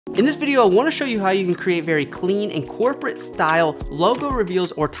In this video, I want to show you how you can create very clean and corporate style logo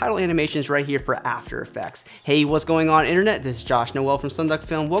reveals or title animations right here for After Effects. Hey, what's going on internet? This is Josh Noel from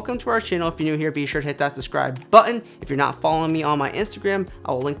SonduckFilm. Welcome to our channel. If you're new here, be sure to hit that subscribe button. If you're not following me on my Instagram,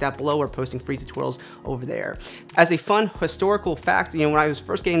 I will link that below. We're posting free tutorials over there. As a fun historical fact, when I was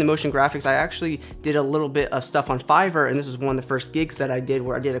first getting the motion graphics, I actually did a little bit of stuff on Fiverr, and this was one of the first gigs that I did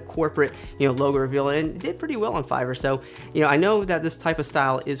where I did a corporate, logo reveal, and it did pretty well on Fiverr. So, I know that this type of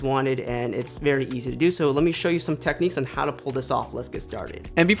style is wanted and it's very easy to do. So let me show you some techniques on how to pull this off. Let's get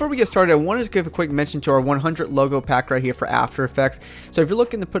started. And before we get started, I wanted to give a quick mention to our 100 logo pack right here for After Effects. So if you're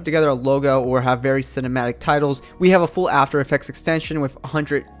looking to put together a logo or have very cinematic titles, we have a full After Effects extension with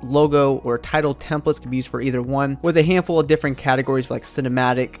 100 logo or title templates can be used for either one, with a handful of different categories like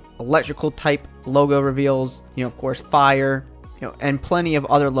cinematic, electrical type logo reveals, of course, fire, and plenty of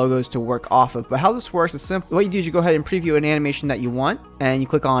other logos to work off of. But how this works is simple. What you do is you go ahead and preview an animation that you want, and you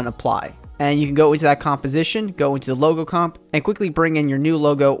click on apply. And you can go into that composition, go into the logo comp, and quickly bring in your new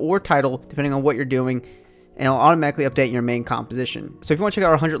logo or title, depending on what you're doing, and it'll automatically update your main composition. So if you want to check out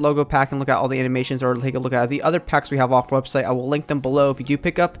our 100 logo pack and look at all the animations, or take a look at the other packs we have off our website, I will link them below. If you do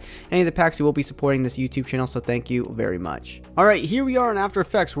pick up any of the packs, you will be supporting this YouTube channel, so thank you very much. All right, here we are in After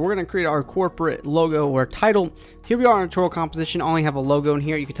Effects. We're going to create our corporate logo or title. Here we are in a tutorial composition. I only have a logo in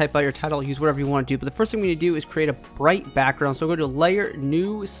here. You can type out your title, use whatever you want to do. But the first thing we need to do is create a bright background. So go to Layer,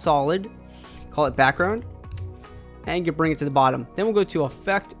 New, Solid, call it Background, and you bring it to the bottom. Then we'll go to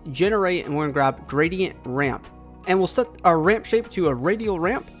Effect, Generate, and we're going to grab Gradient Ramp. And we'll set our ramp shape to a radial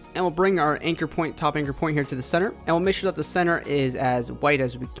ramp, and we'll bring our anchor point, top anchor point here to the center, and we'll make sure that the center is as white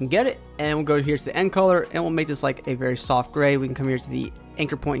as we can get it. And we'll go here to the end color, and we'll make this like a very soft gray. We can come here to the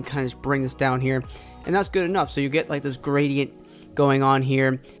anchor point and kind of just bring this down here, and that's good enough. So you get like this gradient going on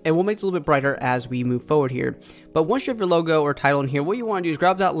here, and we'll make it a little bit brighter as we move forward here. But once you have your logo or title in here, what you want to do is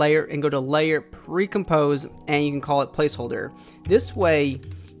grab that layer and go to Layer, Pre-Compose, and you can call it Placeholder. This way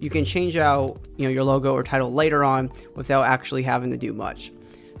you can change out your logo or title later on without actually having to do much.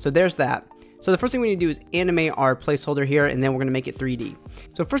 So there's that. So the first thing we need to do is animate our placeholder here, and then we're going to make it 3D.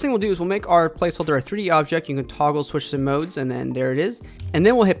 So first thing we'll do is we'll make our placeholder a 3D object. You can toggle, switch some modes, and then there it is. And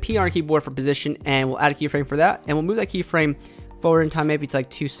then we'll hit P on our keyboard for position, and we'll add a keyframe for that. And we'll move that keyframe forward in time, maybe to like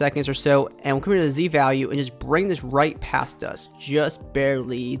 2 seconds or so. And we'll come here to the Z value and just bring this right past us, just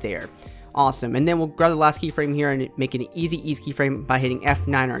barely there. Awesome. And then we'll grab the last keyframe here and make it an easy keyframe by hitting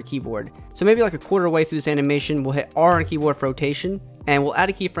F9 on our keyboard. So maybe like a quarter way through this animation, we'll hit R on keyboard for rotation, and we'll add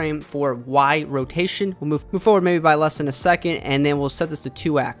a keyframe for Y rotation. We'll move forward maybe by less than a second, and then we'll set this to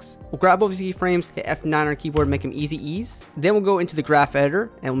 2x. We'll grab both these keyframes, hit F9 on our keyboard, make them easy ease. Then we'll go into the graph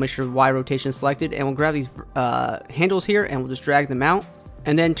editor, and we'll make sure Y rotation is selected, and we'll grab these handles here, and we'll just drag them out,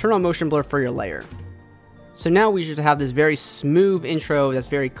 and then turn on motion blur for your layer. So now we should have this very smooth intro that's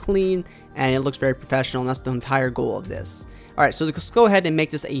very clean, and it looks very professional, and that's the entire goal of this. Alright, so let's go ahead and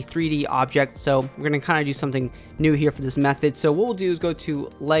make this a 3D object. So we're going to kind of do something new here for this method. So what we'll do is go to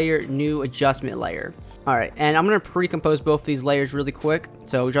Layer, New, Adjustment Layer. Alright, and I'm going to pre-compose both of these layers really quick.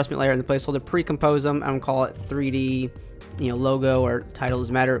 So adjustment layer and the placeholder, pre-compose them. I'm going to call it 3D, logo or title,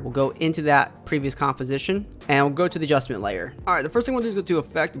 doesn't matter. We'll go into that previous composition, and we'll go to the adjustment layer. Alright, the first thing we'll do is go to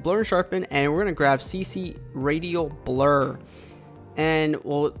Effect, Blur and Sharpen, and we're going to grab CC Radial Blur. And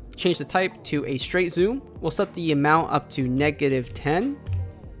we'll change the type to a straight zoom. We'll set the amount up to -10,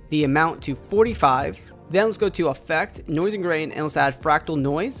 the amount to 45. Then let's go to Effect, Noise and Grain, and let's add Fractal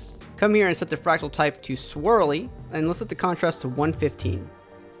Noise. Come here and set the fractal type to swirly, and let's set the contrast to 115.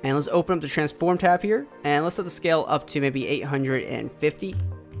 And let's open up the Transform tab here, and let's set the scale up to maybe 850,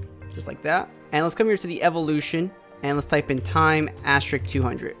 just like that. And let's come here to the Evolution, and let's type in Time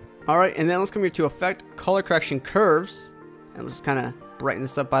 *200. Alright, and then let's come here to Effect, Color Correction Curves. And let's just kind of brighten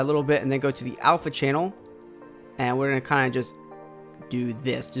this up by a little bit, and then go to the alpha channel, and we're going to kind of just do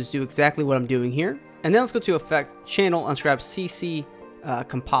this, just do exactly what I'm doing here. And then let's go to Effect, Channel, and let's grab CC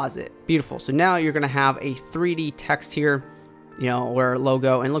Composite. Beautiful. So now you're going to have a 3D text here, or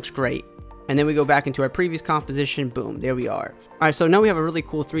logo, and it looks great. And then we go back into our previous composition. Boom, there we are. Alright, so now we have a really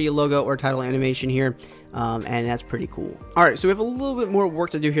cool 3D logo or title animation here, and that's pretty cool. Alright, so we have a little bit more work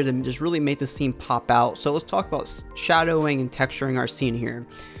to do here to just really make the scene pop out. So let's talk about shadowing and texturing our scene here.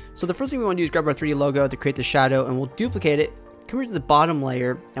 So the first thing we want to do is grab our 3D logo to create the shadow, and we'll duplicate it. Come here to the bottom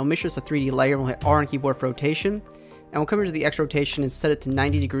layer, and we'll make sure it's a 3D layer. We'll hit R on keyboard for rotation, and we'll come here to the X rotation and set it to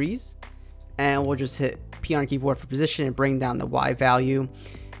 90 degrees. And we'll just hit P on our keyboard for position and bring down the Y value.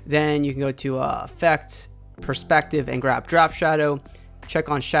 Then you can go to Effect, Perspective, and grab Drop Shadow. Check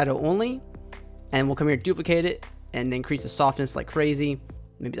on Shadow Only, and we'll come here, duplicate it, and increase the softness like crazy,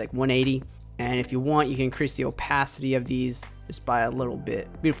 maybe like 180. And if you want, you can increase the opacity of these just by a little bit.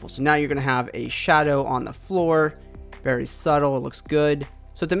 Beautiful. So now you're going to have a shadow on the floor. Very subtle. It looks good.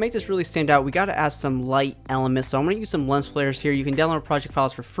 So to make this really stand out, we got to add some light elements. So I'm going to use some lens flares here. You can download project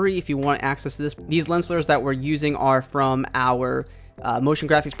files for free if you want access to this. These lens flares that we're using are from our Motion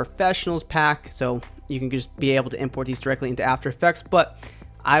Graphics Professionals pack. So you can just be able to import these directly into After Effects. But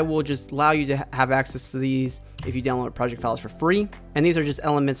I will just allow you to have access to these if you download project files for free. And these are just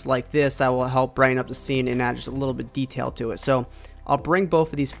elements like this that will help brighten up the scene and add just a little bit of detail to it. So I'll bring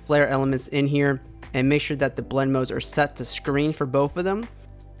both of these flare elements in here and make sure that the blend modes are set to screen for both of them.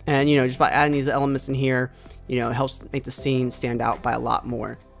 And, you know, just by adding these elements in here, you know, it helps make the scene stand out by a lot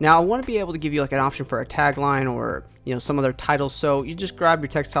more. Now, I want to be able to give you like an option for a tagline or, you know, some other titles. So you just grab your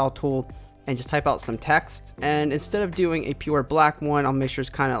textile tool and just type out some text. And instead of doing a pure black one, I'll make sure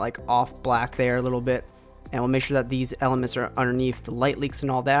it's kind of like off black there a little bit. And we'll make sure that these elements are underneath the light leaks and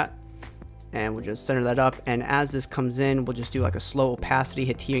all that. And we'll just center that up. And as this comes in, we'll just do like a slow opacity,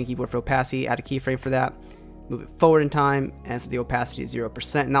 hit T on keyboard for opacity, add a keyframe for that. Move it forward in time, and so the opacity is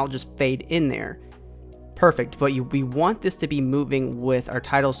 0%, and that'll just fade in there. Perfect. But we want this to be moving with our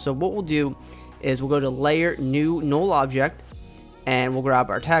titles. So what we'll do is we'll go to Layer, New, Null Object, and we'll grab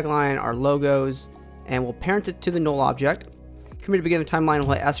our tagline, our logos, and we'll parent it to the null object. Come here to begin the timeline.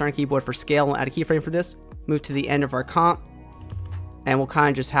 We'll hit S on our keyboard for scale. We'll add a keyframe for this. Move to the end of our comp, and we'll kind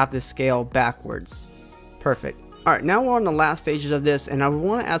of just have this scale backwards. Perfect. All right, now we're on the last stages of this, and I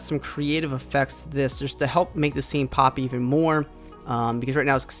want to add some creative effects to this just to help make the scene pop even more, because right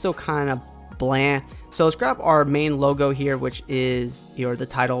now it's still kind of bland. So let's grab our main logo here, which is the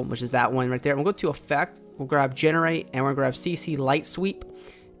title, which is that one right there. We'll go to Effect, we'll grab Generate, and we're going to grab CC Light Sweep,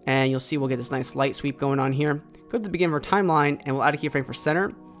 and you'll see we'll get this nice light sweep going on here. Go to the beginning of our timeline, and we'll add a keyframe for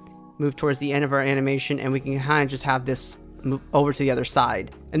center, move towards the end of our animation, and we can kind of just have this move over to the other side.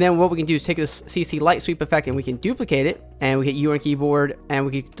 And then what we can do is take this CC light sweep effect and we can duplicate it, and we hit U on keyboard, and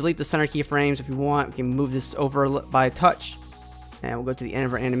we can delete the center keyframes if we want. We can move this over by a touch, and we'll go to the end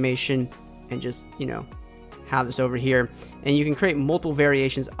of our animation and just, you know, have this over here. And you can create multiple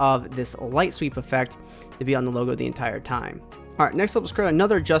variations of this light sweep effect to be on the logo the entire time. All right, next up, let's create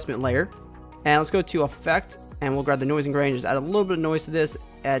another adjustment layer, and let's go to Effect, and we'll grab the noise and grain, just add a little bit of noise to this,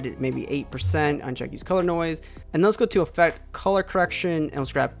 add maybe 8%, uncheck use color noise, and let's go to Effect, color correction, and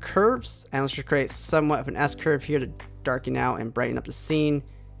let's grab curves, and let's just create somewhat of an S curve here to darken out and brighten up the scene,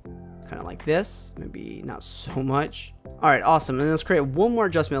 kind of like this, maybe not so much. All right, awesome. And then let's create one more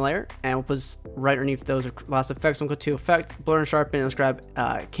adjustment layer, and we'll put this right underneath those last effects. We'll go to Effect, blur and sharpen, and let's grab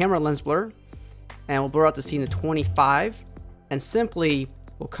camera lens blur, and we'll blur out the scene to 25, and simply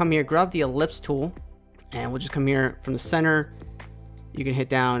we'll come here, grab the ellipse tool, and we'll just come here from the center. You can hit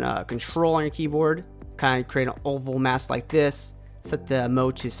down Control on your keyboard, kind of create an oval mask like this, set the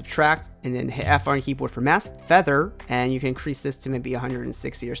mode to subtract, and then hit F on your keyboard for mask, feather, and you can increase this to maybe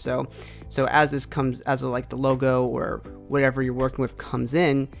 160 or so. So as this comes, as like the logo or whatever you're working with comes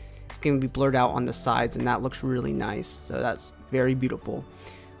in, it's going to be blurred out on the sides, and that looks really nice. So that's very beautiful.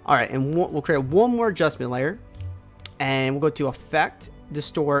 All right, and we'll create one more adjustment layer, and we'll go to Effect,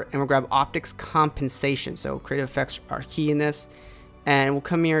 Distort, and we'll grab Optics Compensation. So creative effects are key in this. And we'll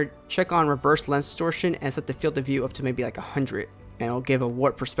come here, check on reverse lens distortion, and set the field of view up to maybe like 100. And it'll give a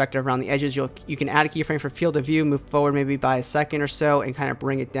warp perspective around the edges. You can add a keyframe for field of view, move forward maybe by a second or so, and kind of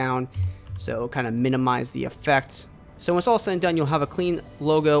bring it down. So kind of minimize the effect. So when it's all said and done, you'll have a clean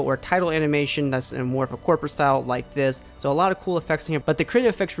logo or title animation that's in more of a corporate style like this. So a lot of cool effects in here, but the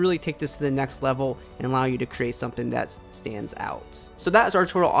creative effects really take this to the next level and allow you to create something that stands out. So that is our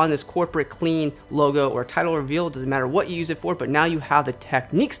tutorial on this corporate clean logo or title reveal. It doesn't matter what you use it for, but now you have the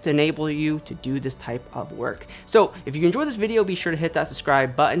techniques to enable you to do this type of work. So if you enjoyed this video, be sure to hit that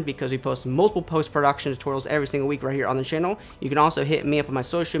subscribe button because we post multiple post-production tutorials every single week right here on the channel. You can also hit me up on my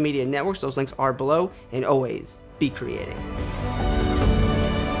social media networks. Those links are below, and always be creating.